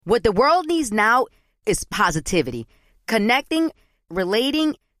What the world needs now is positivity. Connecting,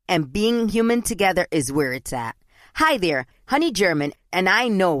 relating, and being human together is where it's at. Hi there, Honey German, and I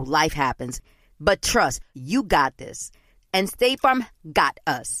know life happens, but trust, you got this. And State Farm got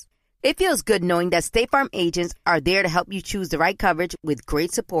us. It feels good knowing that State Farm agents are there to help you choose the right coverage with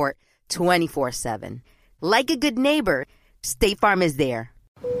great support 24/7. Like a good neighbor, State Farm is there.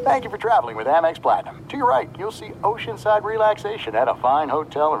 Thank you for traveling with Amex Platinum. To your right, you'll see oceanside relaxation at a fine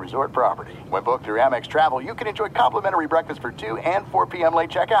hotel and resort property. When booked through Amex Travel, you can enjoy complimentary breakfast for 2 and 4 p.m.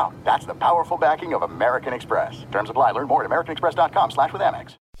 late checkout. That's the powerful backing of American Express. Terms apply. Learn more at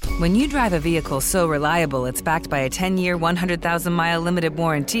americanexpress.com/withAmex. When you drive a vehicle so reliable it's backed by a 10-year, 100,000-mile limited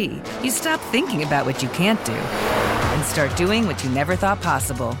warranty, you stop thinking about what you can't do and start doing what you never thought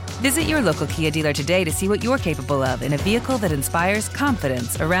possible. Visit your local Kia dealer today to see what you're capable of in a vehicle that inspires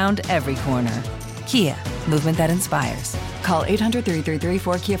confidence around every corner. Kia, movement that inspires. Call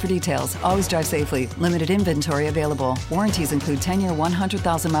 800-333-4KIA for details. Always drive safely. Limited inventory available. Warranties include 10-year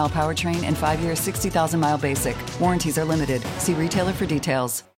 100,000-mile powertrain and 5-year 60,000-mile basic. Warranties are limited. See retailer for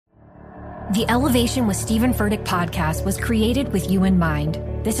details. The Elevation with Stephen Furtick podcast was created with you in mind.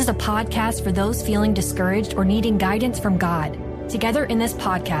 This is a podcast for those feeling discouraged or needing guidance from God. Together in this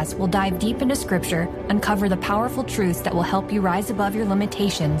podcast, we'll dive deep into Scripture, uncover the powerful truths that will help you rise above your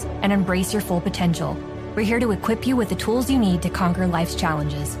limitations and embrace your full potential. We're here to equip you with the tools you need to conquer life's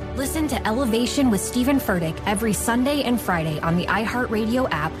challenges. Listen to Elevation with Stephen Furtick every Sunday and Friday on the iHeartRadio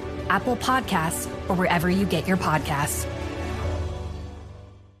app, Apple Podcasts, or wherever you get your podcasts.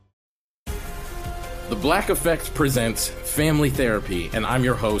 The Black Effect presents Family Therapy, and I'm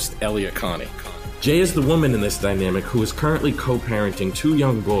your host, Elliot Connie. Jay is the woman in this dynamic who is currently co-parenting 2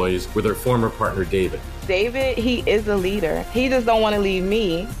 young boys with her former partner, David. David, he is a leader. He just don't want to leave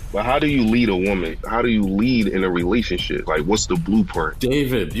me. But how do you lead a woman? How do you lead in a relationship? Like, what's the blueprint?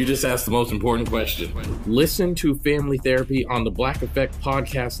 David, you just asked the most important question. Listen to Family Therapy on the Black Effect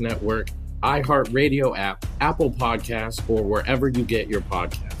Podcast Network, iHeartRadio app, Apple Podcasts, or wherever you get your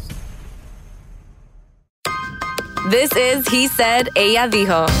podcasts. This is He Said, Ella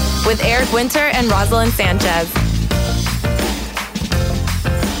Dijo, with Eric Winter and Rosalind Sanchez.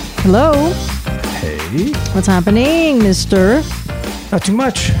 Hello. Hey. What's happening, mister? Not too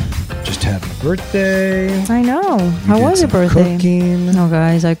much. Just having a birthday. I know. How was your birthday? Cooking. No,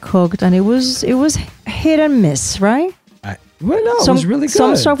 guys, I cooked, and it was hit and miss, right? It was really good.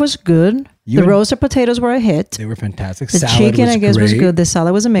 Some stuff was good. The roasted potatoes were a hit. They were fantastic. The salad chicken, was I guess, great. was good. The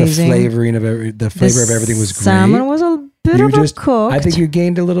salad was amazing. The flavor of everything was great. Salmon was a bit overcooked. I think you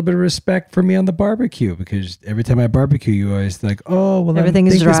gained a little bit of respect for me on the barbecue, because every time I barbecue, you always like, oh, well, everything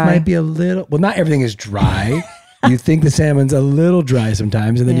is dry. This might be a little. Well, not everything is dry. You think the salmon's a little dry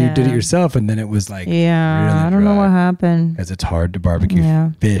sometimes, and then you did it yourself, and then it was like, really I don't know what happened. Because it's hard to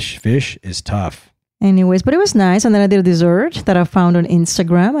barbecue fish. Fish is tough. Anyways, but it was nice. And then I did a dessert that I found on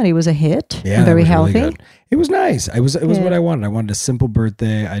Instagram, and it was a hit. Yeah, and very healthy. Really good. It was nice. It was what I wanted. I wanted a simple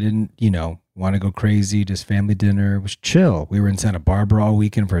birthday. I didn't, want to go crazy. Just family dinner. It was chill. We were in Santa Barbara all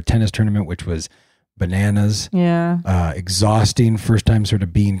weekend for a tennis tournament, which was bananas. Yeah. Exhausting. First time sort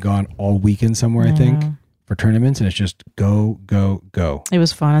of being gone all weekend somewhere, I think, for tournaments, and it's just go, go, go. It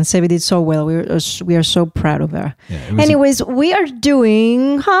was fun, and Sebi did so well. We are so proud of her. Yeah, anyways, we are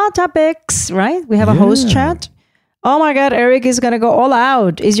doing hot topics, right? We have a host chat. Oh my God, Eric is going to go all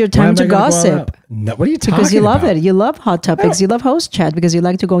out. It's your time to gossip. No, what are you talking about? Because you love it. You love hot topics. You love host chat because you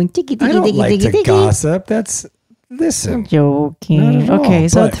like to go in tiki, tiki, tiki, like tiki, tiki. Gossip. Listen. I'm joking. Okay,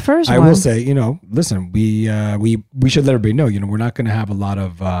 so the first one. I will say, listen, we should let everybody know, we're not going to have a lot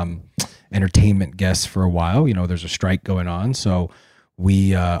of entertainment guests for a while. There's a strike going on. So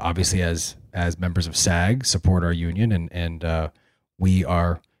we obviously, as members of SAG, support our union, and we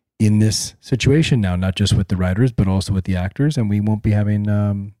are in this situation now, not just with the writers, but also with the actors. And we won't be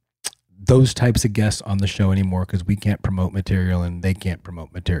having those types of guests on the show anymore because we can't promote material and they can't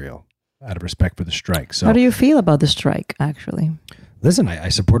promote material out of respect for the strike. So how do you feel about the strike, actually? Listen, I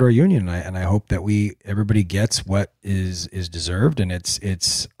support our union, and I hope that everybody gets what is deserved. And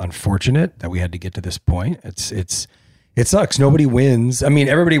it's unfortunate that we had to get to this point. It sucks. Nobody wins. I mean,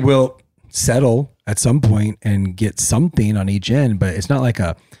 everybody will settle at some point and get something on each end, but it's not like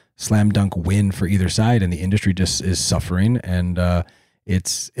a slam dunk win for either side, and the industry just is suffering, and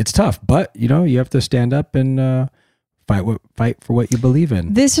it's tough. But you have to stand up and fight for what you believe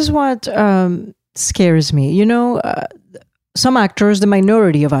in. This is what scares me. Some actors, the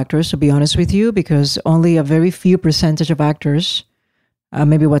minority of actors, to be honest with you, because only a very few percentage of actors,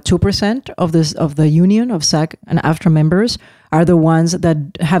 maybe 2% of the union of SAG and AFTRA members are the ones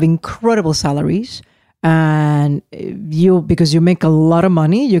that have incredible salaries, and because you make a lot of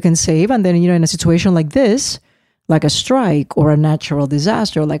money, you can save. And then, in a situation like this, like a strike or a natural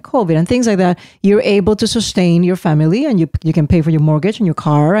disaster like COVID and things like that, you're able to sustain your family, and you can pay for your mortgage and your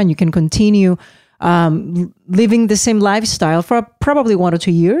car, and you can continue living the same lifestyle for probably 1 or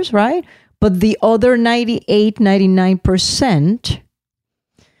 2 years, right? But the other 98, 99%,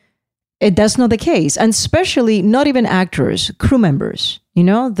 that's not the case. And especially not even actors, crew members,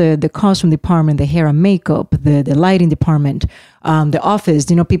 the costume department, the hair and makeup, the lighting department, the office,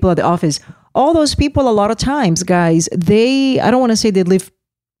 people at the office. All those people, a lot of times, guys, I don't want to say they live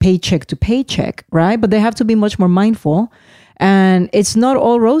paycheck to paycheck, right? But they have to be much more mindful. And it's not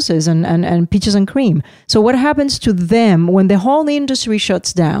all roses and peaches and cream. So what happens to them when the whole industry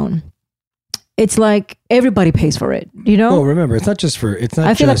shuts down? It's like everybody pays for it, Well, remember, I feel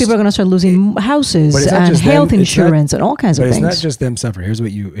like people are going to start losing houses and health insurance and all kinds of things. But it's not just them suffering. Here's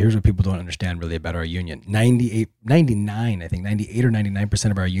what people don't understand really about our union. 98 or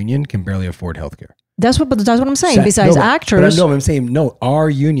 99% of our union can barely afford healthcare. That's what I'm saying. Besides actors. I'm saying, our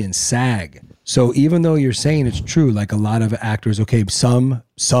union, SAG. So even though you're saying it's true, like a lot of actors, okay, some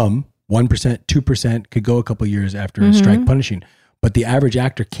 1%, 2% could go a couple of years after a strike punishing, but the average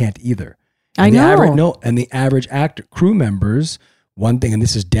actor can't either. And the average actor, crew members, one thing, and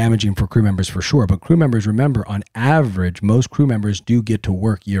this is damaging for crew members for sure, but crew members, remember, on average, most crew members do get to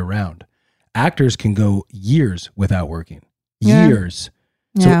work year round. Actors can go years without working. Years.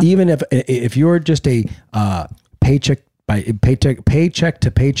 So even if you're just a paycheck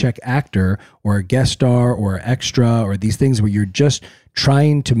to paycheck actor, or a guest star or extra, or these things where you're just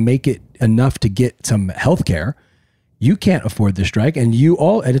trying to make it enough to get some health care, you can't afford the strike. And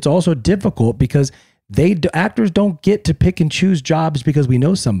it's also difficult because actors don't get to pick and choose jobs because we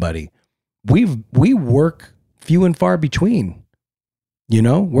know somebody. We work few and far between,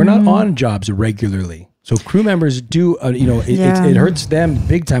 we're not on jobs regularly. So crew members do, it hurts them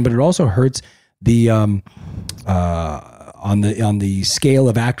big time, but it also hurts the, on the scale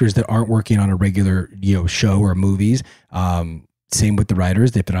of actors that aren't working on a regular, show or movies. Same with the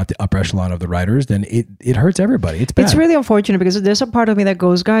writers. If they're not the upper echelon of the writers, then it hurts everybody. It's bad. It's really unfortunate because there's a part of me that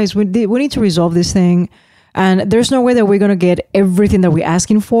goes, guys, we need to resolve this thing. And there's no way that we're going to get everything that we're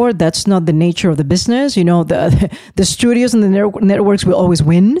asking for. That's not the nature of the business. The studios and the networks will always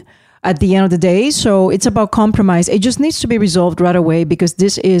win at the end of the day. So it's about compromise. It just needs to be resolved right away because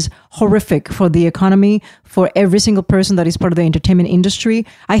this is horrific for the economy, for every single person that is part of the entertainment industry.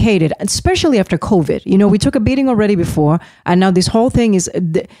 I hate it, especially after COVID. We took a beating already before, and now this whole thing it's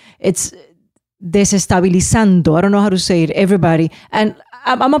desestabilizando. I don't know how to say it, everybody. And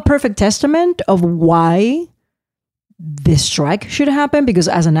I'm a perfect testament of why this strike should happen, because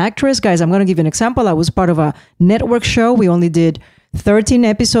as an actress, guys, I'm going to give you an example. I was part of a network show. We only did 13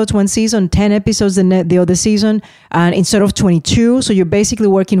 episodes one season, 10 episodes the other season, and instead of 22. So you're basically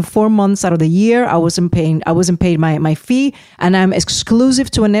working 4 months out of the year. I wasn't paid my fee, and I'm exclusive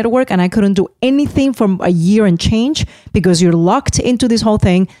to a network, and I couldn't do anything for a year and change because you're locked into this whole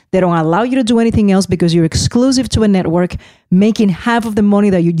thing. They don't allow you to do anything else because you're exclusive to a network, making half of the money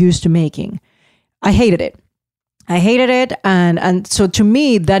that you're used to making. I hated it. And so to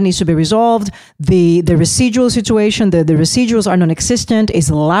me, that needs to be resolved. The residual situation, the residuals are non-existent, is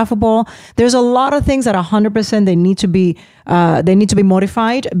laughable. There's a lot of things that 100% they need to be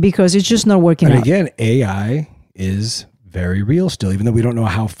modified because it's just not working out. And again, AI is very real still, even though we don't know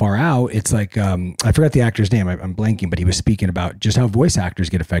how far out. It's like, I forgot the actor's name. I'm blanking, but he was speaking about just how voice actors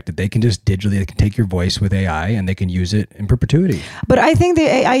get affected. They can just they can take your voice with AI and they can use it in perpetuity. But I think the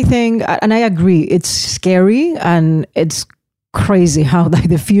AI thing, and I agree, it's scary and it's crazy how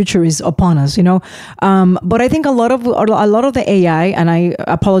the future is upon us, but I think a lot of the AI, and I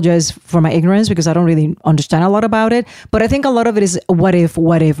apologize for my ignorance because I don't really understand a lot about it, but I think a lot of it is what if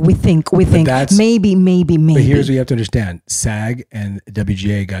we think maybe. But here's what you have to understand: SAG and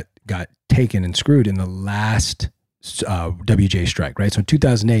WGA got taken and screwed in the last WGA strike, right? So in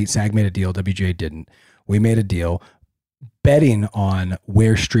 2008, SAG made a deal, WGA didn't. We made a deal betting on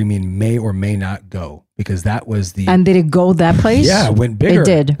where streaming may or may not go, because that was the... And did it go that place? Yeah, it went bigger. It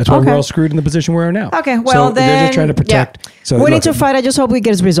did. That's why we're all screwed in the position we're in now. Okay, well so then... they're just trying to protect... Yeah. So we need to fight. I just hope it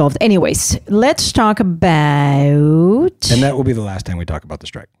gets resolved. Anyways, let's talk about... And that will be the last time we talk about the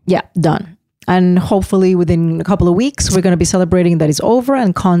strike. Yeah, done. And hopefully within a couple of weeks, we're going to be celebrating that it's over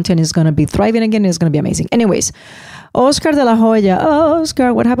and content is going to be thriving again. It's going to be amazing. Anyways, Oscar de la Hoya.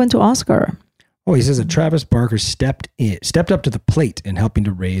 Oscar, what happened to Oscar? Oh, he says that Travis Barker stepped up to the plate in helping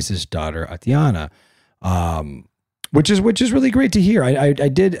to raise his daughter Atiana, which is really great to hear. I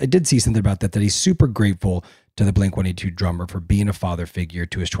did see something about that he's super grateful to the Blink-182 drummer for being a father figure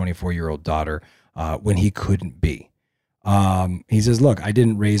to his 24-year-old daughter. when he couldn't be. He says, look, I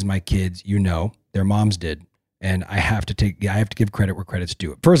didn't raise my kids, their moms did. And I have to give credit where credit's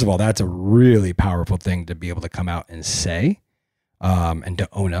due. First of all, that's a really powerful thing to be able to come out and say, and to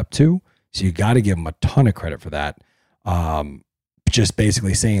own up to. So you got to give him a ton of credit for that. Just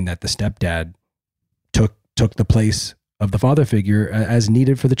basically saying that the stepdad took the place of the father figure as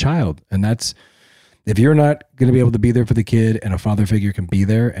needed for the child. And that's, if you're not going to be able to be there for the kid and a father figure can be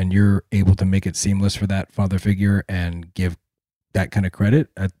there and you're able to make it seamless for that father figure and give that kind of credit,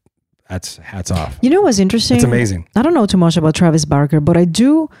 that's hats off. You know what's interesting? It's amazing. I don't know too much about Travis Barker, but I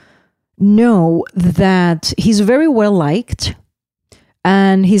do know that he's very well liked,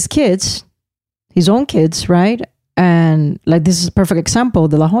 and his kids, his own kids, right? And like, this is a perfect example,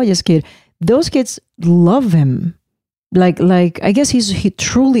 De La Hoya's kid. Those kids love him. Like I guess he's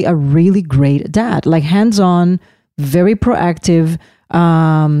truly a really great dad. Like hands-on, very proactive,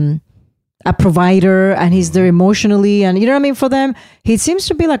 a provider, and he's there emotionally, and you know what I mean. For them, he seems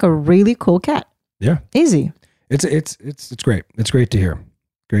to be like a really cool cat. Yeah, easy. It's great. It's great to hear.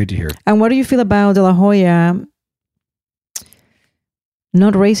 Great to hear. And what do you feel about De La Hoya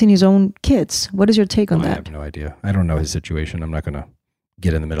not raising his own kids? What is your take on that? I have no idea. I don't know his situation. I'm not going to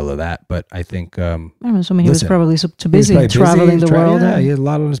get in the middle of that, but I think I'm assuming he was probably too busy traveling the world. Yeah, he had a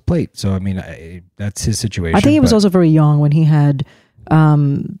lot on his plate. So I mean, that's his situation. I think he was also very young when he had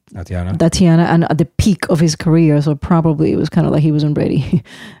Tatiana, and at the peak of his career. So probably it was kind of like he wasn't ready,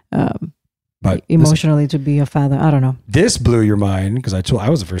 but emotionally to be a father. I don't know. This blew your mind because I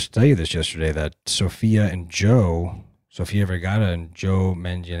was the first to tell you this yesterday that Sofia Vergara and Joe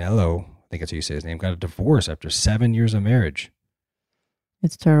Manganiello, I think that's how you say his name, got a divorce after 7 years of marriage.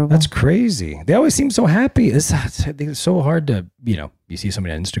 It's terrible. That's crazy. They always seem so happy. It's so hard to, you see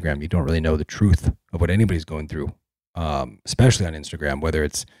somebody on Instagram, you don't really know the truth of what anybody's going through, especially on Instagram, whether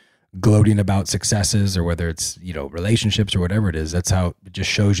it's gloating about successes or whether it's, relationships or whatever it is. That's how it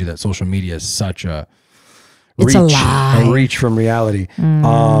just shows you that social media is such a reach from reality.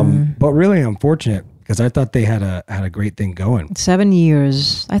 But really unfortunate because I thought they had a great thing going. 7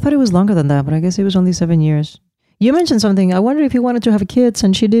 years. I thought it was longer than that, but I guess it was only 7 years. You mentioned something. I wonder if he wanted to have kids,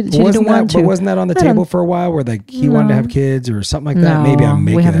 and she didn't want to. But wasn't that on the table for a while, where he wanted to have kids or something like that? No, maybe I'm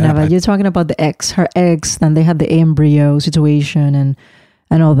making we have that never. up. You're talking about her ex, then they had the embryo situation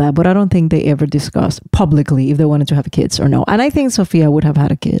and all that. But I don't think they ever discussed publicly if they wanted to have kids or no. And I think Sophia would have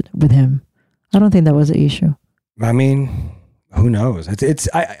had a kid with him. I don't think that was the issue. I mean, who knows?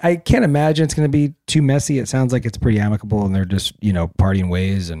 I can't imagine it's going to be too messy. It sounds like it's pretty amicable, and they're just parting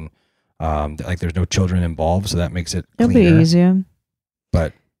ways and. Like there's no children involved, so that makes it cleaner. It'll be easier.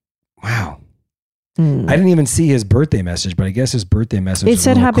 But wow, I didn't even see his birthday message, but I guess his birthday message. It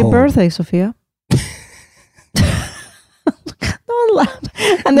said "Happy birthday, Sophia." Don't laugh.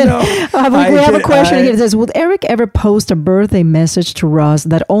 And then we have a question here. It says, "Would Eric ever post a birthday message to Roz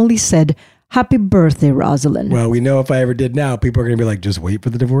that only said Happy birthday, Rosalind?" Well, we know if I ever did now, people are going to be like, "Just wait for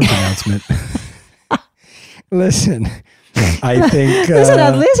the divorce announcement." Listen. I think listen,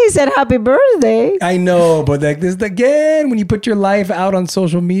 at least he said happy birthday. I know, but like this again, when you put your life out on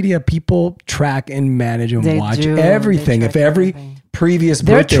social media, people track and manage and watch everything. If every previous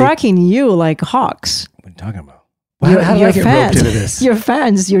they're birthday, tracking you like hawks. What are you talking about? How do I get roped into this? Your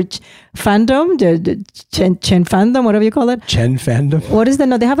fans, your fandom, the Chen fandom, whatever you call it. Chen fandom. What is the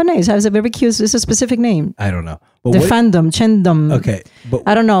no? They have a name. It's a very cute. It's a specific name. I don't know. But fandom, Chendom. Okay, but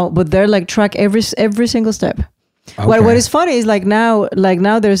I don't know. But they're like track every single step. Okay. What is funny is like now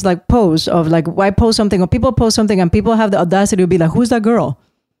there's like posts of like why post something or people post something and people have the audacity to be like, who's that girl?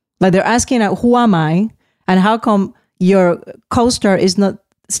 Like they're asking who am I and how come your co-star is not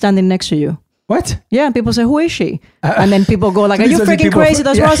standing next to you? What? Yeah, people say, who is she? And then people go like, are you freaking crazy?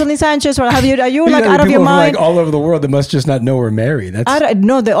 That's Rosalind Sanchez. Or are you like out of your mind? Like all over the world, they must just not know we're married.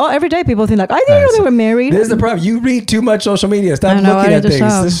 Every day people think like, I didn't know they were married. This is the problem. You read too much social media. Stop looking at things.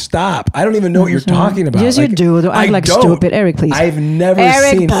 Just stop. I don't even know what you're talking about. Yes, you do. Don't act like stupid. Eric, please. I've never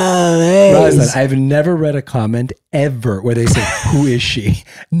seen Rosalind. I've never read a comment ever where they say, who is she?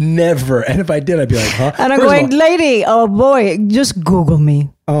 Never. And if I did, I'd be like, huh? And I'm going, lady, oh boy, just Google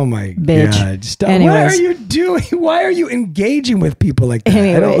me. Oh my bitch. God. Stop. What are you doing? Why are you engaging with people like that?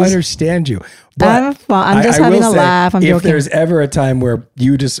 I don't understand you. But I'm just having a laugh. I'm if joking. There's ever a time where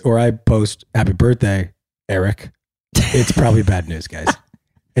you or I post happy birthday, Eric, it's probably bad news, guys.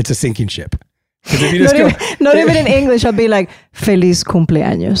 It's a sinking ship. If you just not even in English, I'll be like, Feliz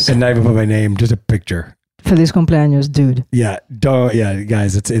cumpleaños. And not even put my name, just a picture. Feliz cumpleaños, dude. Yeah.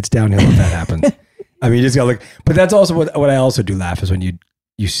 Guys, it's downhill if that happens. I mean, you just gotta look. But that's also what I also do laugh is when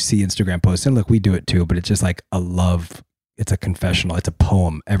you see Instagram posts, and look, we do it too, but it's just like a love it's a confessional. It's a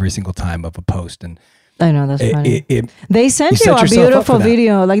poem every single time of a post. And I know, that's funny. They sent you you a beautiful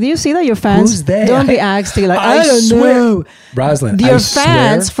video. Like, do you see that your fans? Who's they? Don't be asked. Like, I don't swear, know. Rosalind, Your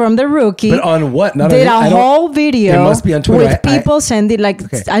fans from the Rookie. But on what? Did a whole video. It must be on Twitter. With people sending, like,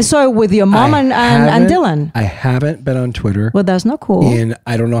 I saw it with your mom and Dylan. I haven't been on Twitter. Well, that's not cool. In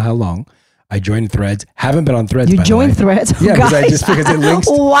I don't know how long. I joined Threads. Haven't been on Threads. You joined Threads? Yeah, because it links.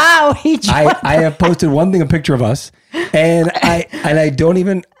 Wow, he joined. I have posted one thing, a picture of us, and I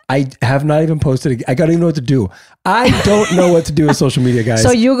have not even posted. I don't even know what to do. I don't know what to do with social media, guys.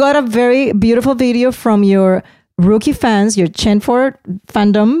 So you got a very beautiful video from your Rookie fans, your Chenford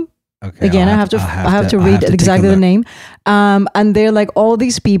fandom. Okay, Again, I have to read exactly the name. And they're like all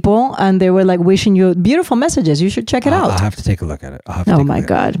these people, and they were like wishing you beautiful messages. You should check it out. I'll have to take a look at it. Oh my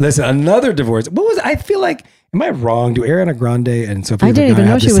God! Listen, another divorce. What was? I feel like, am I wrong? Do Ariana Grande and Sofia I didn't even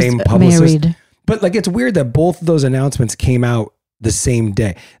know she was married. But like, it's weird that both of those announcements came out the same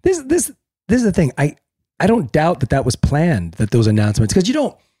day. This is the thing. I don't doubt that was planned, that those announcements, because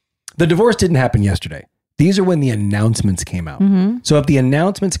the divorce didn't happen yesterday. These are when the announcements came out. Mm-hmm. So if the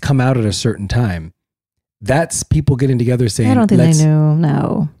announcements come out at a certain time, that's people getting together saying, I don't think they knew.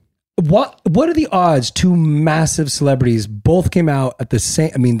 No. What are the odds two massive celebrities both came out at the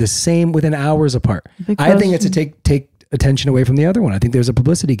same within hours apart? I think it's to take attention away from the other one. I think there's a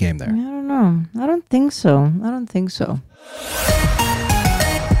publicity game there. I don't know. I don't think so.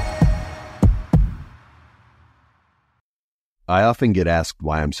 I often get asked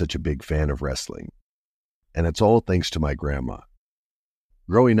why I'm such a big fan of wrestling. And it's all thanks to my grandma.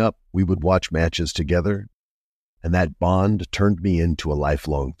 Growing up, we would watch matches together, and that bond turned me into a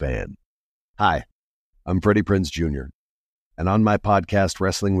lifelong fan. Hi, I'm Freddie Prinze Jr., and on my podcast,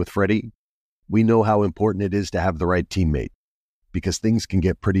 Wrestling with Freddie, we know how important it is to have the right teammate, because things can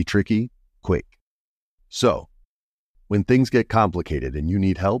get pretty tricky quick. So, when things get complicated and you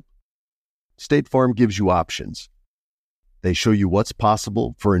need help, State Farm gives you options. They show you what's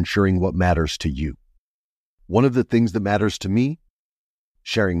possible for ensuring what matters to you. One of the things that matters to me,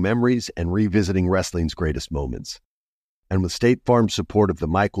 sharing memories and revisiting wrestling's greatest moments. And with State Farm's support of the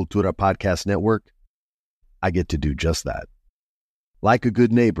My Cultura Podcast Network, I get to do just that. Like a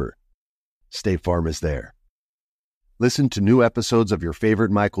good neighbor, State Farm is there. Listen to new episodes of your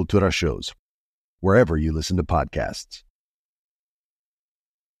favorite My Cultura shows, wherever you listen to podcasts.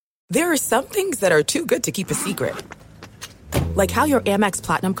 There are some things that are too good to keep a secret. Like how your Amex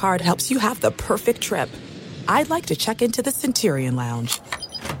Platinum card helps you have the perfect trip. I'd like to check into the Centurion Lounge.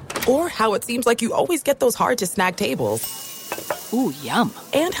 Or how it seems like you always get those hard-to-snag tables. Ooh, yum.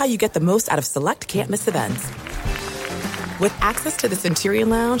 And how you get the most out of select can't-miss events. With access to the Centurion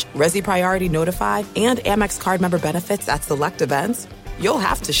Lounge, Resi Priority Notified, and Amex card member benefits at select events, you'll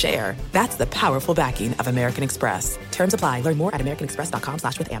have to share. That's the powerful backing of American Express. Terms apply. Learn more at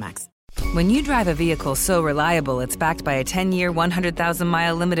americanexpress.com/withAmex. When you drive a vehicle so reliable it's backed by a 10-year,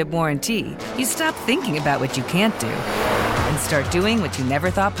 100,000-mile limited warranty, you stop thinking about what you can't do and start doing what you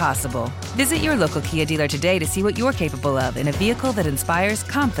never thought possible. Visit your local Kia dealer today to see what you're capable of in a vehicle that inspires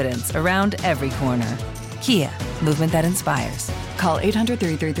confidence around every corner. Kia, movement that inspires. Call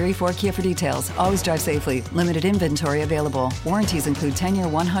 800-333-4KIA for details. Always drive safely. Limited inventory available. Warranties include 10-year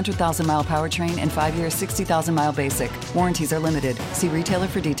 100,000-mile powertrain and 5-year 60,000-mile basic. Warranties are limited. See retailer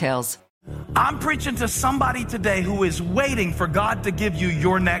for details. I'm preaching to somebody today who is waiting for God to give you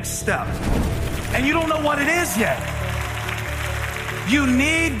your next step. And you don't know what it is yet. You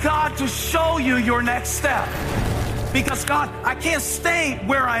need God to show you your next step. Because God, I can't stay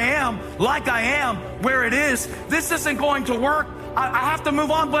where I am, like I am, where it is. This isn't going to work. I have to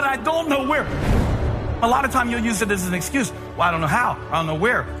move on, but I don't know where. A lot of time you'll use it as an excuse. Well, I don't know how. I don't know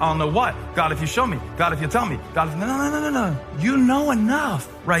where. I don't know what. God, if you show me. God, if you tell me. God, if... No. You know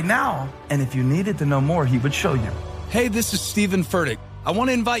enough right now. And if you needed to know more, he would show you. Hey, this is Stephen Furtick. I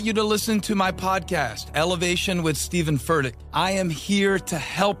want to invite you to listen to my podcast, Elevation with Stephen Furtick. I am here to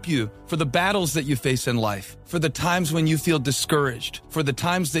help you for the battles that you face in life, for the times when you feel discouraged, for the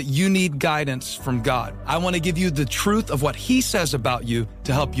times that you need guidance from God. I want to give you the truth of what he says about you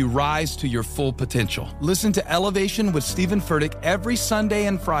to help you rise to your full potential. Listen to Elevation with Stephen Furtick every Sunday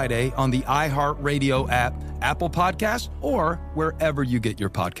and Friday on the iHeartRadio app, Apple Podcasts, or wherever you get your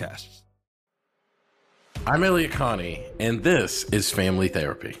podcasts. I'm Elliot Connie, and this is Family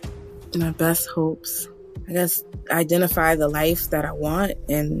Therapy. My best hopes, I guess, identify the life that I want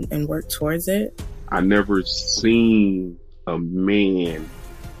and work towards it. I never seen a man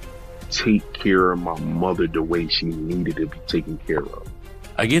take care of my mother the way she needed to be taken care of.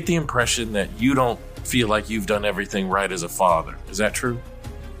 I get the impression that you don't feel like you've done everything right as a father. Is that true?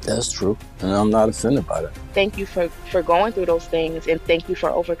 That's true, and I'm not offended by that. Thank you for going through those things, and thank you for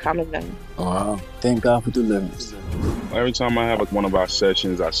overcoming them. Wow. Thank God for deliverance. Every time I have one of our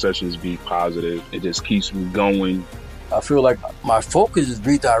sessions be positive. It just keeps me going. I feel like my focus is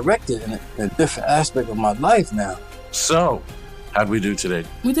redirected in a different aspect of my life now. So, how'd we do today?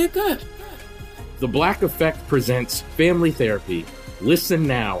 We did good. The Black Effect presents Family Therapy. Listen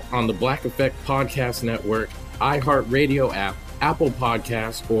now on the Black Effect Podcast Network, iHeartRadio app, Apple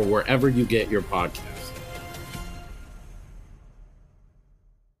Podcasts, or wherever you get your podcasts.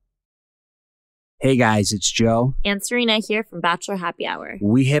 Hey guys, it's Joe. And Serena here from Bachelor Happy Hour.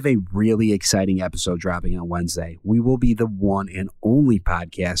 We have a really exciting episode dropping on Wednesday. We will be the one and only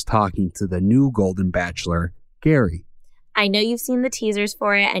podcast talking to the new Golden Bachelor, Gary. I know you've seen the teasers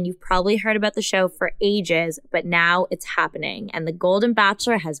for it and you've probably heard about the show for ages, but now it's happening and the Golden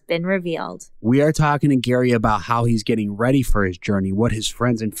Bachelor has been revealed. We are talking to Gary about how he's getting ready for his journey, what his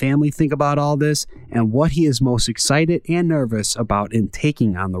friends and family think about all this, and what he is most excited and nervous about in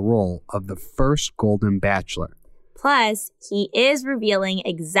taking on the role of the first Golden Bachelor. Plus, he is revealing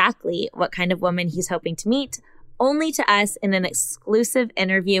exactly what kind of woman he's hoping to meet, only to us in an exclusive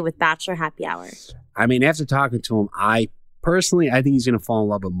interview with Bachelor Happy Hour. I mean, after talking to him, I think he's going to fall in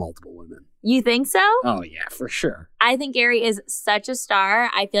love with multiple women. You think so? Oh, yeah, for sure. I think Gary is such a star.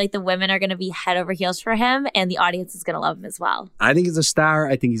 I feel like the women are going to be head over heels for him, and the audience is going to love him as well. I think he's a star.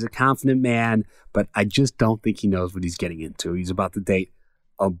 I think he's a confident man, but I just don't think he knows what he's getting into. He's about to date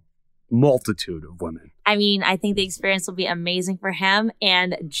a multitude of women. I mean, I think the experience will be amazing for him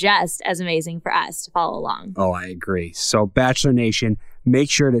and just as amazing for us to follow along. Oh, I agree. So, Bachelor Nation,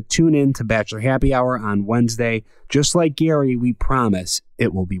 make sure to tune in to Bachelor Happy Hour on Wednesday. Just like Gary, we promise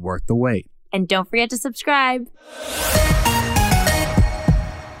it will be worth the wait. And don't forget to subscribe.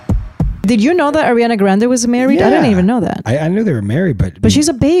 Did you know that Ariana Grande was married? Yeah. I didn't even know that. I knew they were married, but she's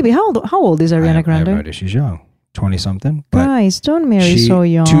a baby. How old is Ariana Grande? I have no idea. She's young, 20-something. Guys, don't marry so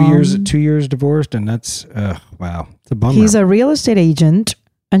young. 2 years divorced, and that's wow, it's a bummer. He's a real estate agent,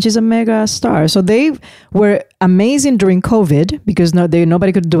 and she's a mega star. So they were amazing during COVID because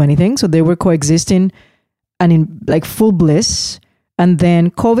nobody could do anything. So they were coexisting and in like full bliss. And then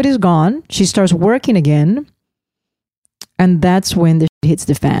COVID is gone. She starts working again. And that's when the shit hits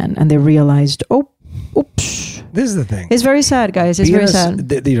the fan. And they realized, oops. This is the thing. It's very sad, guys. It's very sad.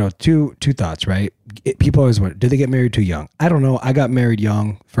 Two thoughts, right? People always wonder, did they get married too young? I don't know. I got married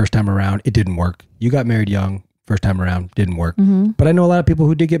young first time around. It didn't work. You got married young first time around. Didn't work. Mm-hmm. But I know a lot of people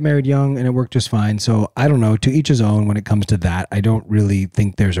who did get married young and it worked just fine. So I don't know. To each his own when it comes to that. I don't really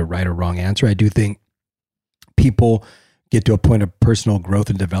think there's a right or wrong answer. I do think people get to a point of personal growth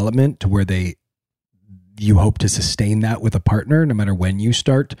and development to where you hope to sustain that with a partner no matter when you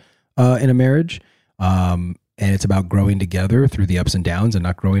start in a marriage. And it's about growing together through the ups and downs and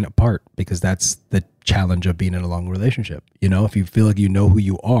not growing apart, because that's the challenge of being in a long relationship. You know, if you feel like you know who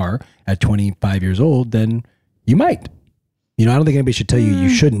you are at 25 years old, then you might. You know, I don't think anybody should tell you you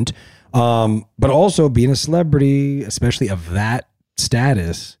shouldn't. But also being a celebrity, especially of that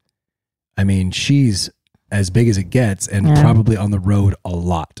status, I mean, she's as big as it gets and probably on the road a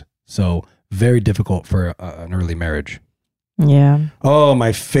lot. So very difficult for an early marriage. Yeah. Oh,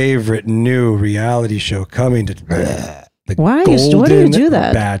 my favorite new reality show coming to the Why Golden do you do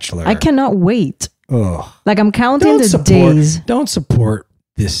that? Bachelor. I cannot wait. Oh, like I'm counting days. Don't support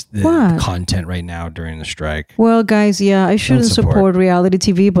this content right now during the strike. Well, guys, yeah, I shouldn't support reality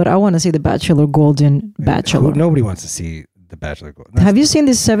TV, but I want to see the Bachelor Golden Bachelor. Nobody wants to see the Bachelor Golden. Have you seen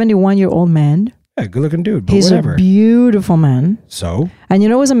this 71-year-old man? Yeah, good looking dude, but He's whatever. a beautiful man. So? And you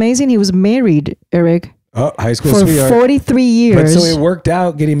know what's amazing? He was married, Eric. Oh, high school for sweetheart. 43 years. But so it worked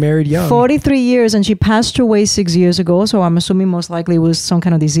out getting married young. 43 years, and she passed away 6 years ago. So I'm assuming most likely it was some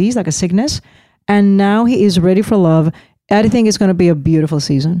kind of disease, like a sickness. And now he is ready for love. I think it's going to be a beautiful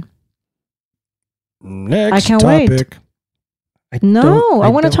season. Next I can't topic. wait. I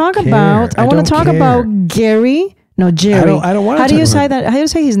want to talk about. I want to talk about Gary. No, Jerry. I don't want to. How do you say that? How do you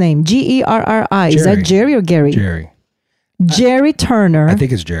say his name? Gerri. Is that Jerry or Gary? Jerry. Jerry Turner. I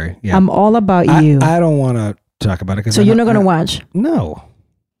think it's Jerry. Yeah. I'm all about you. I don't want to talk about it. So you're not going to watch? No.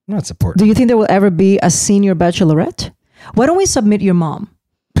 I'm not supporting. Do you think there will ever be a senior bachelorette? Why don't we submit your mom?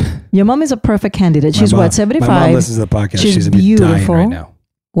 Your mom is a perfect candidate. She's what, 75? My mom listens to the podcast. She's beautiful. Dying right now.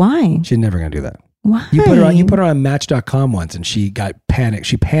 Why? She's never going to do that. Why? You put her on Match.com once, and she got panicked.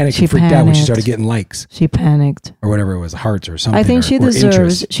 She panicked and freaked out when she started getting likes. She panicked, or whatever it was, hearts or something. I think she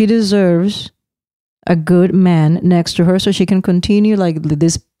deserves a good man next to her, so she can continue like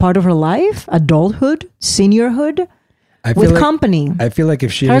this part of her life, adulthood, seniorhood. with company. I feel like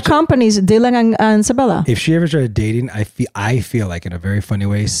if she her company's Dylan and Sabella. If she ever started dating, I feel like in a very funny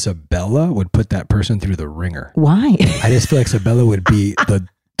way, Sabella would put that person through the ringer. Why? I just feel like Sabella would be the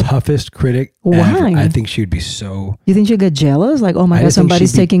toughest critic. Why? Ever. I think she would be so. You think she'd get jealous? Like, oh my God,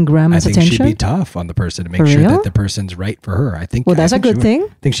 somebody's taking grandma's attention? I think she'd be tough on the person to make sure that the person's right for her. I think. Well, that's a good thing.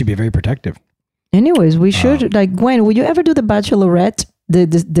 I think she'd be very protective. Anyways, we should, like, Gwen, will you ever do the Bachelorette?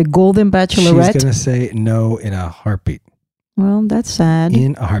 The Golden Bachelorette? She's going to say no in a heartbeat. Well, that's sad.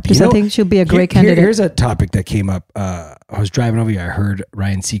 In a heartbeat. Because I think she'll be a great candidate. Here's a topic that came up. I was driving over here. I heard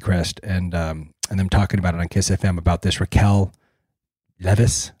Ryan Seacrest and them talking about it on Kiss FM about this Raquel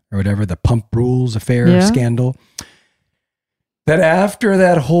Leviss or whatever, the Pump Rules affair scandal. That after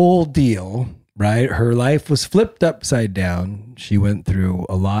that whole deal, right, her life was flipped upside down. She went through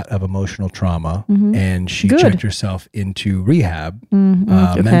a lot of emotional trauma and she checked herself into rehab,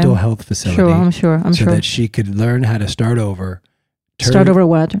 mental health facility. Sure, I'm sure. So that she could learn how to start over. Start over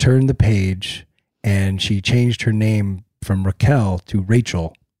what? Turn the page. And she changed her name from Raquel to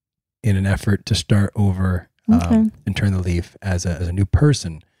Rachel in an effort to start over and turn the leaf as a new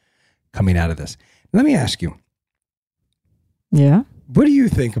person coming out of this. Let me ask you. Yeah. What do you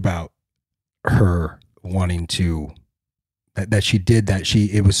think about her wanting to, that she did that?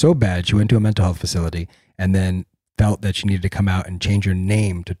 It was so bad. She went to a mental health facility and then felt that she needed to come out and change her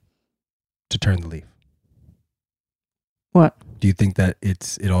name to turn the leaf. What? Do you think that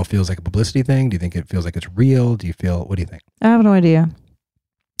it all feels like a publicity thing? Do you think it feels like it's real? What do you think? I have no idea.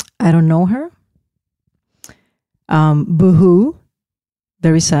 I don't know her. Boo-hoo.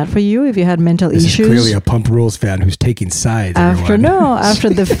 Very sad for you if you had mental issues. This is clearly a Pump Rules fan who's taking sides. After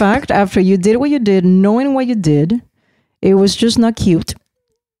the fact, after you did what you did, knowing what you did, it was just not cute.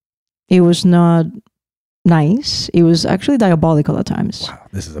 It was not nice. It was actually diabolical at times. Wow,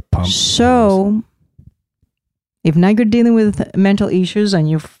 this is a Pump So, if now you're dealing with mental issues and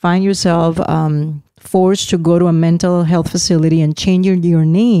you find yourself forced to go to a mental health facility and change your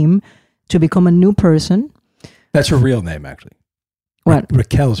name to become a new person. That's her real name, actually. What?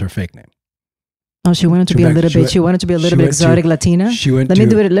 Raquel's her fake name. Oh, she wanted to be a little bit exotic Latina. Let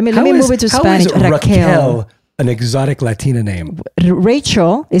me move it to Spanish. Raquel, an exotic Latina name.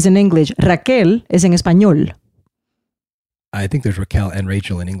 Rachel is in English. Raquel is in Español. I think there's Raquel and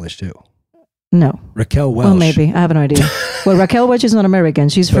Rachel in English too. No. Raquel Welch. Well, maybe. I have no idea. Well, Raquel Welch is not American.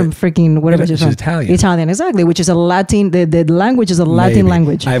 She's from freaking whatever she's from. Italian. Italian, exactly. Which is a Latin, the language is a Latin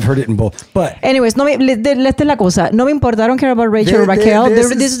language. I've heard it in both. But anyways, let's la cosa. No me importa. I don't care about Rachel or Raquel.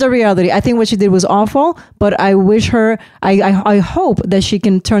 This is the reality. I think what she did was awful, but I wish her, I hope that she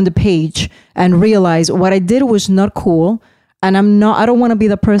can turn the page and realize what I did was not cool. And I don't want to be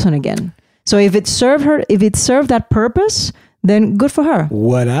the person again. So if it served that purpose, then good for her.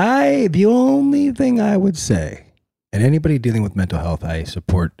 The only thing I would say, and anybody dealing with mental health, I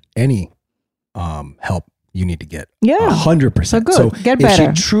support any help you need to get. Yeah. 100%. So good. So get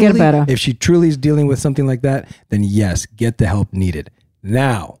better. Get better. If she truly is dealing with something like that, then yes, get the help needed.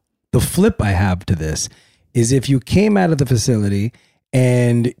 Now, the flip I have to this is if you came out of the facility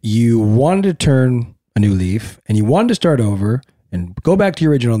and you wanted to turn a new leaf and you wanted to start over and go back to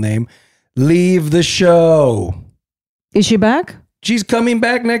your original name, leave the show. Is she back? She's coming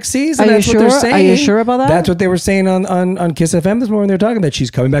back next season. Are That's you what sure? they're saying. Are you sure about that? That's what they were saying on Kiss FM this morning. They're talking that she's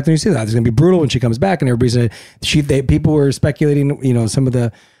coming back to New Zealand. It's going to be brutal when she comes back. And everybody said people were speculating. Some of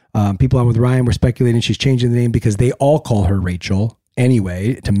the people on with Ryan were speculating she's changing the name because they all call her Rachel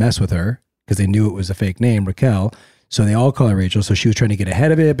anyway to mess with her because they knew it was a fake name, Raquel. So they all call her Rachel. So she was trying to get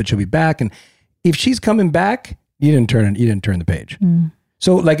ahead of it, but she'll be back. And if she's coming back, you didn't turn the page.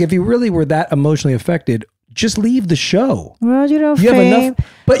 So like if you really were that emotionally affected, just leave the show. Well, you fame. have enough,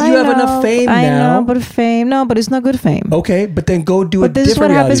 but you have enough fame now. I know, but fame. No, but it's not good fame. Okay, but then go do a different reality show. But this is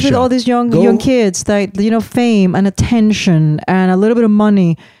what happens with all these young kids. That fame and attention and a little bit of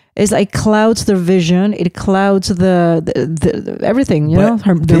money is like clouds their vision. It clouds the everything.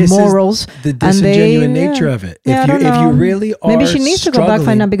 Their morals. The disingenuous nature of it. If you really are, maybe she needs to go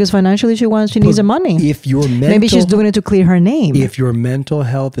back because financially she needs the money. Maybe she's doing it to clear her name. If your mental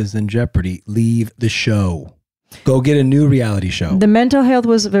health is in jeopardy, leave the show. Go get a new reality show. The mental health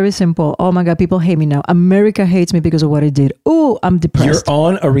was very simple. Oh my God, people hate me now. America hates me because of what I did. Oh, I'm depressed. You're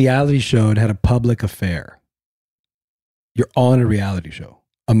on a reality show and had a public affair. You're on a reality show.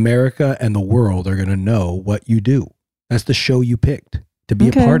 America and the world are going to know what you do. That's the show you picked to be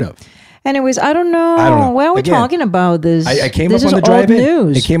a part of. Anyways, I don't know. Why are we talking about this? I came up on the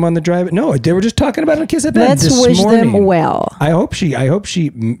drive-in. It came on the drive-in. No, they were just talking about it on Kiss FM Let's wish morning. them well. I hope she,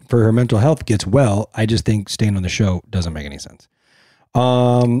 for her mental health, gets well. I just think staying on the show doesn't make any sense.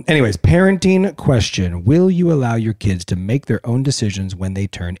 Anyways, parenting question. Will you allow your kids to make their own decisions when they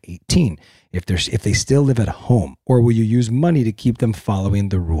turn 18? If they still live at home, or will you use money to keep them following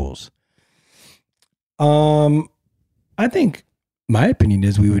the rules? I think my opinion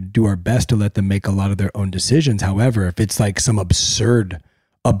is we would do our best to let them make a lot of their own decisions. However, if it's like some absurd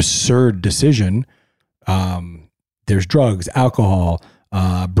decision, there's drugs, alcohol,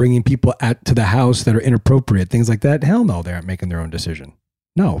 bringing people to the house that are inappropriate, things like that. Hell no, they aren't making their own decision.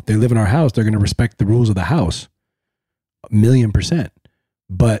 No, if they live in our house, they're going to respect the rules of the house 1,000,000%.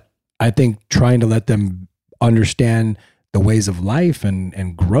 But I think trying to let them understand the ways of life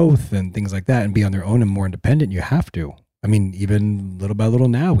and growth and things like that and be on their own and more independent, you have to. I mean, even little by little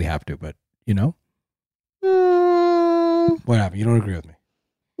now we have to, but you know? What happened? You don't agree with me?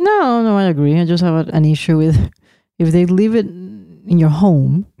 No, I agree. I just have an issue with if they leave it in your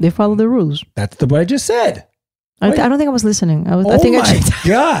home, they follow the rules. That's what I just said. I don't think I was listening.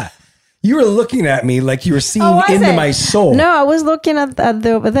 God. You were looking at me like you were seeing into my soul. No, I was looking at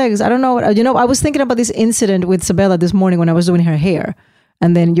the things. I don't know. I was thinking about this incident with Sabella this morning when I was doing her hair.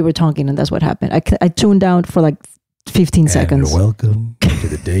 And then you were talking and that's what happened. I tuned out for like 15 seconds. Welcome to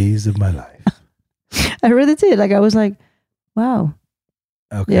the days of my life. I really did. Like, I was like, wow.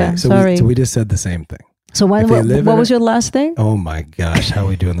 Okay. Yeah, so sorry. We just said the same thing. So what was your last thing? Oh my gosh. How are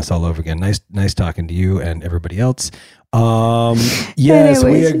we doing this all over again? Nice talking to you and everybody else. Yes,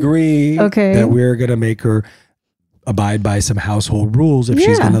 we agree that we're going to make her abide by some household rules if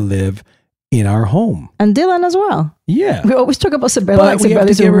she's going to live in our home. And Dylan as well. Yeah. We always talk about Sabella like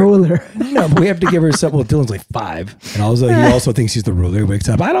Sabella's a ruler. No, but we have to give her some. Well, Dylan's like 5. And also, he also thinks he's the ruler. He wakes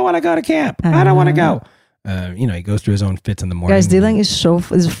up, I don't want to go to camp. I don't want to go. He goes through his own fits in the morning. Guys, Dylan is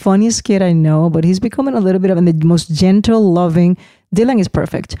the funniest kid I know, but he's becoming a little bit of the most gentle, loving. Dylan is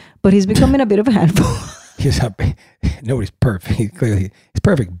perfect, but he's becoming a bit of a handful. Nobody's perfect. He's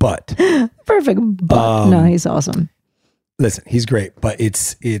perfect, but no, he's awesome. Listen, he's great, but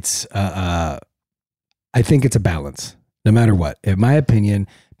it's I think it's a balance. No matter what, in my opinion,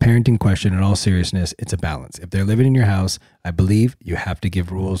 parenting question, in all seriousness, it's a balance. If they're living in your house, I believe you have to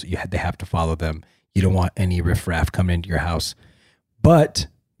give rules. They have to follow them. You don't want any riffraff coming into your house, but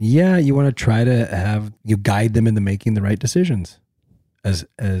yeah, you want to try to guide them into making the right decisions as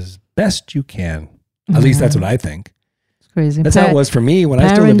best you can. At least that's what I think. It's crazy. That's how it was for me when I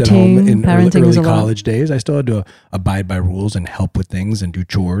still lived at home in early college days. I still had to abide by rules and help with things and do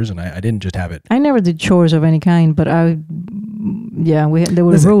chores, and I didn't just have it. I never did chores of any kind, but there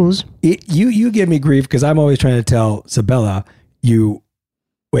were rules. You give me grief because I'm always trying to tell Sabella,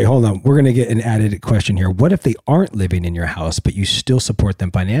 wait, hold on. We're going to get an added question here. What if they aren't living in your house, but you still support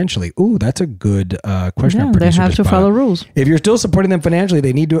them financially? Ooh, that's a good question. Yeah, they have to follow rules. If you're still supporting them financially,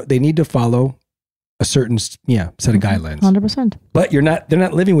 they need to follow a certain set of guidelines. 100%. But they're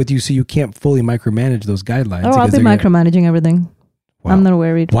not living with you, so you can't fully micromanage those guidelines. Oh, I'll be micromanaging everything. Wow. I'm not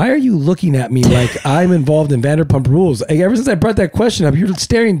worried. Why are you looking at me like I'm involved in Vanderpump Rules? Ever since I brought that question up, you're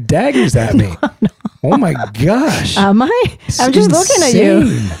staring daggers at me. No. Oh my gosh. Am I? I'm just looking at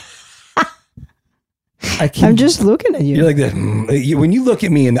you. I'm just looking at you. You're like this. When you look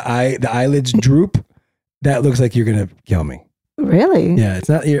at me and the eyelids droop, that looks like you're going to kill me. Really? Yeah, it's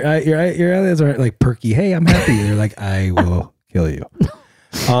not your eyelids aren't like perky. Hey, I'm happy. They're like, I will kill you.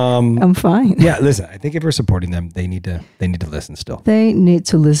 I'm fine. Yeah, listen. I think if we're supporting them, they need to listen still. They need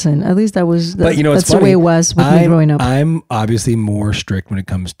to listen. At least that's the way it was with me growing up. I'm obviously more strict when it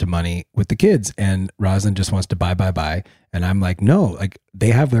comes to money with the kids, and Rosalind just wants to buy, and I'm like, no, like they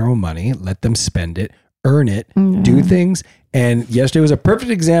have their own money. Let them spend it, earn it, do things. And yesterday was a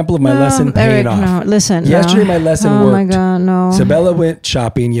perfect example of my lesson paying off. No, listen. Yesterday my lesson worked. Oh my God, no. Sabella went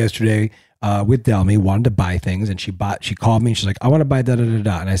shopping yesterday with Delmy, wanted to buy things, and she called me and she's like, I want to buy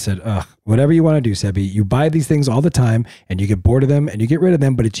da-da-da-da. And I said, whatever you want to do, Sebi. You buy these things all the time and you get bored of them and you get rid of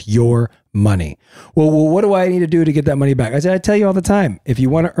them, but it's your money. Well, what do I need to do to get that money back? I said, I tell you all the time, if you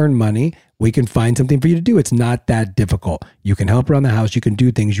want to earn money, we can find something for you to do. It's not that difficult. You can help around the house. You can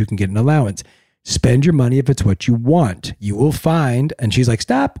do things. You can get an allowance. Spend your money if it's what you want. You will find. And she's like,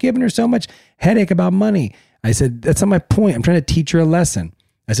 stop giving her so much headache about money. I said, that's not my point. I'm trying to teach her a lesson.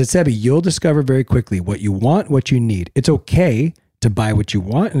 I said, Sebi, you'll discover very quickly what you want, what you need. It's okay to buy what you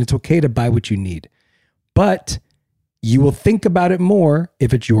want, and it's okay to buy what you need. But you will think about it more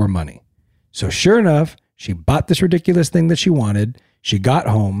if it's your money. So sure enough, she bought this ridiculous thing that she wanted. She got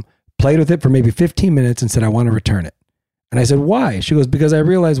home, played with it for maybe 15 minutes and said, I want to return it. And I said, why? She goes, because I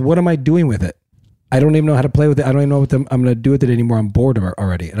realized, what am I doing with it? I don't even know how to play with it. I don't even know what I'm going to do with it anymore. I'm bored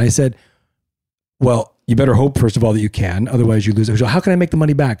already. And I said, well, you better hope, first of all, that you can. Otherwise, you lose it. She goes, how can I make the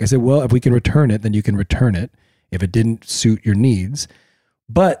money back? I said, well, if we can return it, then you can return it. if it didn't suit your needs.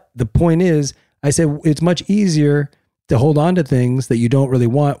 But the point is, I said, it's much easier to hold on to things that you don't really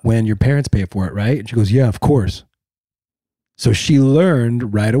want when your parents pay for it, right? And she goes, yeah, of course. So she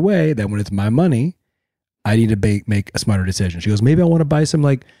learned right away that when it's my money, I need to make a smarter decision. She goes, maybe I want to buy some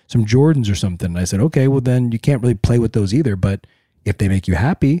Jordans or something. And I said, okay, well then you can't really play with those either. But if they make you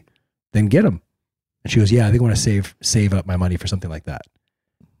happy, then get them. And she goes, yeah, I think I want to save up my money for something like that.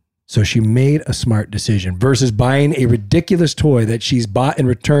 So she made a smart decision versus buying a ridiculous toy that she's bought and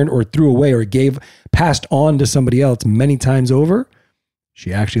returned or threw away or passed on to somebody else many times over.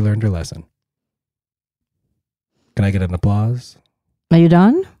 She actually learned her lesson. Can I get an applause? Are you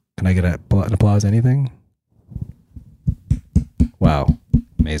done? Can I get an applause? Anything? Wow.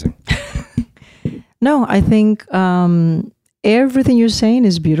 Amazing. No, I think everything you're saying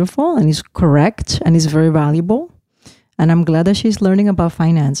is beautiful and is correct and is very valuable. And I'm glad that she's learning about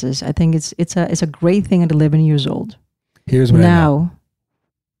finances. I think it's a great thing at 11 years old. Here's what now,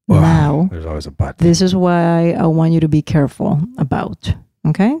 there's always a but. This is why I want you to be careful about,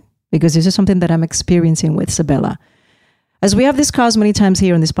 okay? Because this is something that I'm experiencing with Sabella. As we have discussed many times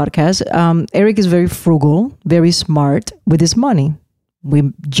here on this podcast, Eric is very frugal, very smart with his money.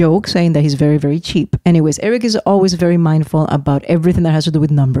 We joke saying that he's very, very cheap. Anyways, Eric is always very mindful about everything that has to do with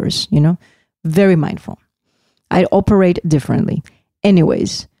numbers, very mindful. I operate differently.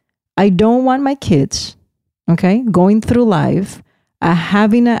 Anyways, I don't want my kids, okay, going through life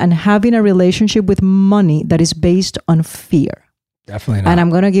having a relationship with money that is based on fear. Definitely not. And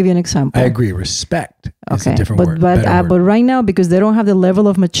I'm going to give you an example. I agree. Respect is a different word. But right now, because they don't have the level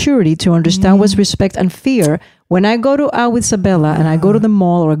of maturity to understand what's respect and fear, when I go out with Sabella and I go to the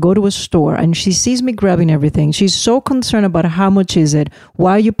mall or I go to a store and she sees me grabbing everything, she's so concerned about how much is it?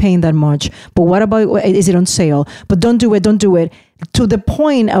 Why are you paying that much? But what about, is it on sale? But don't do it, to the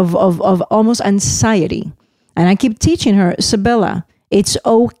point of almost anxiety. And I keep teaching her, Sabella, it's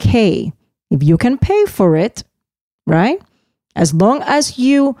okay. If you can pay for it, right? As long as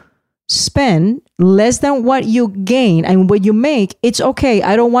you spend less than what you gain and what you make, it's okay.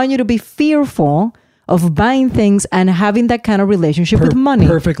 I don't want you to be fearful of buying things and having that kind of relationship with money.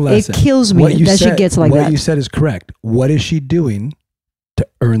 Perfect lesson. It kills me that she gets like that. What you said is correct. What is she doing to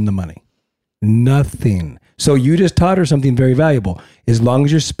earn the money? Nothing. So you just taught her something very valuable. As long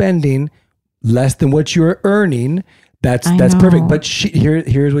as you're spending less than what you're earning, that's perfect. But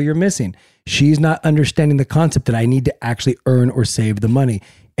here's what you're missing. She's not understanding the concept that I need to actually earn or save the money.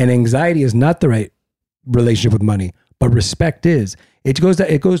 And anxiety is not the right relationship with money, but respect is. It goes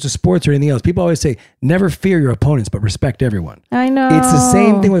to sports or anything else. People always say, never fear your opponents, but respect everyone. I know. It's the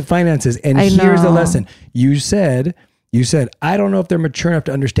same thing with finances. And here's the lesson. You said, I don't know if they're mature enough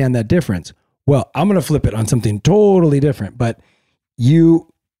to understand that difference. Well, I'm going to flip it on something totally different. But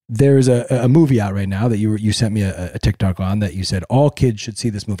there's a movie out right now that you sent me a TikTok on that you said all kids should see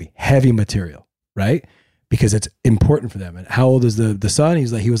this movie. Heavy material, right? Because it's important for them. And how old is the son?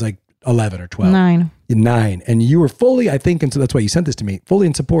 He was like 11 or 12. 9. And you were fully, I think, and so that's why you sent this to me, fully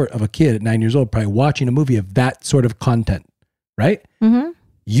in support of a kid at 9 years old, probably watching a movie of that sort of content, right? Mm-hmm.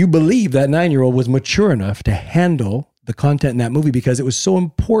 You believe that 9-year-old was mature enough to handle the content in that movie because it was so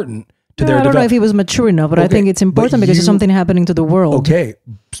important to their I don't know if he was mature enough, but I think it's important because it's something happening to the world. Okay.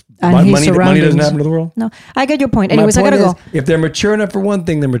 And money doesn't happen to the world? No. I get your point. Anyways, I got to go. If they're mature enough for one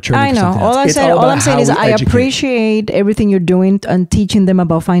thing, they're mature enough for something else. All I'm saying is I appreciate everything you're doing and teaching them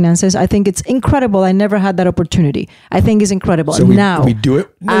about finances. I think it's incredible. I never had that opportunity. I think it's incredible. So we do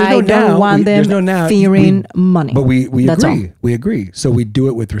it. I don't want them fearing money. But we agree. We agree. So we do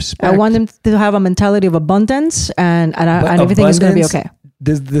it with respect. I want them to have a mentality of abundance and everything is going to be okay.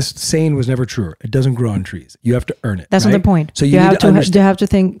 This saying was never true. It doesn't grow on trees. You have to earn it. That's not the point. So you have to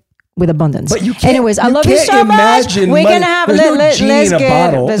think with abundance. But you can't. Anyways, I love you so much. We're gonna have let's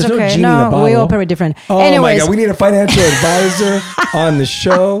get. That's okay. No, we operate different. Oh Anyways, my God, we need a financial advisor on the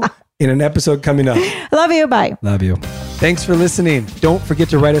show in an episode coming up. Love you. Bye. Love you. Thanks for listening. Don't forget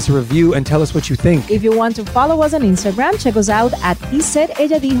to write us a review and tell us what you think. If you want to follow us on Instagram, check us out at He Said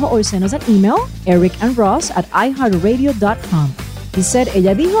Ella Dijo or send us an email, eric@iheartradio.com. He Said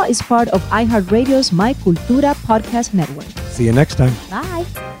Ella Dijo is part of iHeartRadio's My Cultura podcast network. See you next time. Bye.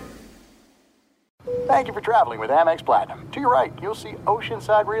 Thank you for traveling with Amex Platinum. To your right, you'll see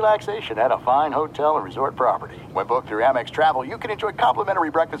oceanside relaxation at a fine hotel and resort property. When booked through Amex Travel, you can enjoy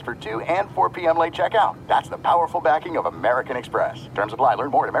complimentary breakfast for 2 and 4 p.m. late checkout. That's the powerful backing of American Express. Terms apply.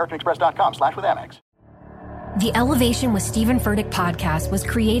 Learn more at americanexpress.com/withAmex. The Elevation with Stephen Furtick podcast was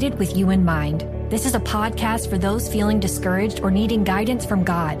created with you in mind. This is a podcast for those feeling discouraged or needing guidance from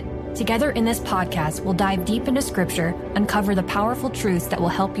God. Together in this podcast, we'll dive deep into scripture, uncover the powerful truths that will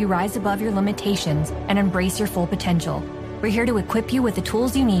help you rise above your limitations and embrace your full potential. We're here to equip you with the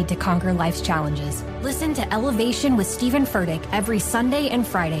tools you need to conquer life's challenges. Listen to Elevation with Stephen Furtick every Sunday and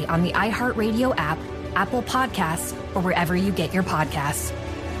Friday on the iHeartRadio app, Apple Podcasts, or wherever you get your podcasts.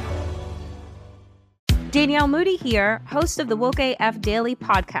 Danielle Moody here, host of the Woke AF Daily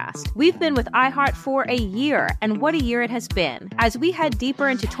podcast. We've been with iHeart for a year, and what a year it has been. As we head deeper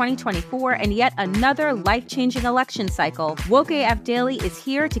into 2024 and yet another life-changing election cycle, Woke AF Daily is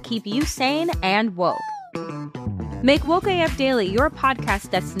here to keep you sane and woke. Make Woke AF Daily your podcast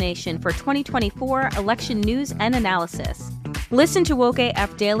destination for 2024 election news and analysis. Listen to Woke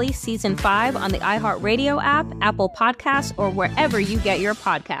AF Daily Season 5 on the iHeartRadio app, Apple Podcasts, or wherever you get your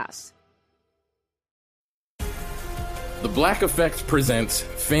podcasts. The Black Effect presents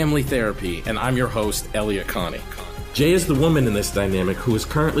Family Therapy, and I'm your host, Elliot Connie. Jay is the woman in this dynamic who is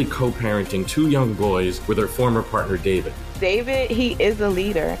currently co-parenting 2 young boys with her former partner, David. David, he is a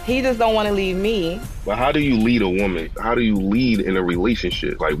leader. He just don't want to leave me. But how do you lead a woman? How do you lead in a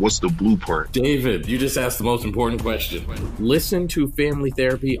relationship? Like, what's the blueprint? David, you just asked the most important question. Listen to Family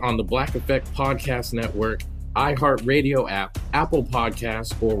Therapy on the Black Effect Podcast Network, iHeartRadio app, Apple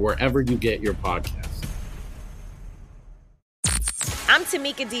Podcasts, or wherever you get your podcasts. I'm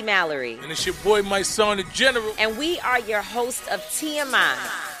Tamika D. Mallory. And it's your boy, my son, the General. And we are your hosts of TMI.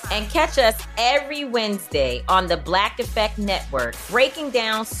 And catch us every Wednesday on the Black Effect Network, breaking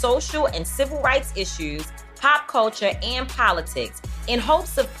down social and civil rights issues, pop culture, and politics in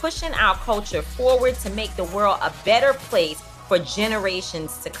hopes of pushing our culture forward to make the world a better place for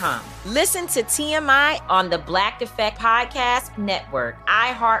generations to come. Listen to TMI on the Black Effect Podcast Network,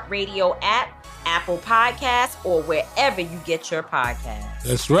 iHeartRadio app, Apple Podcasts, or wherever you get your podcasts.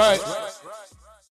 That's right.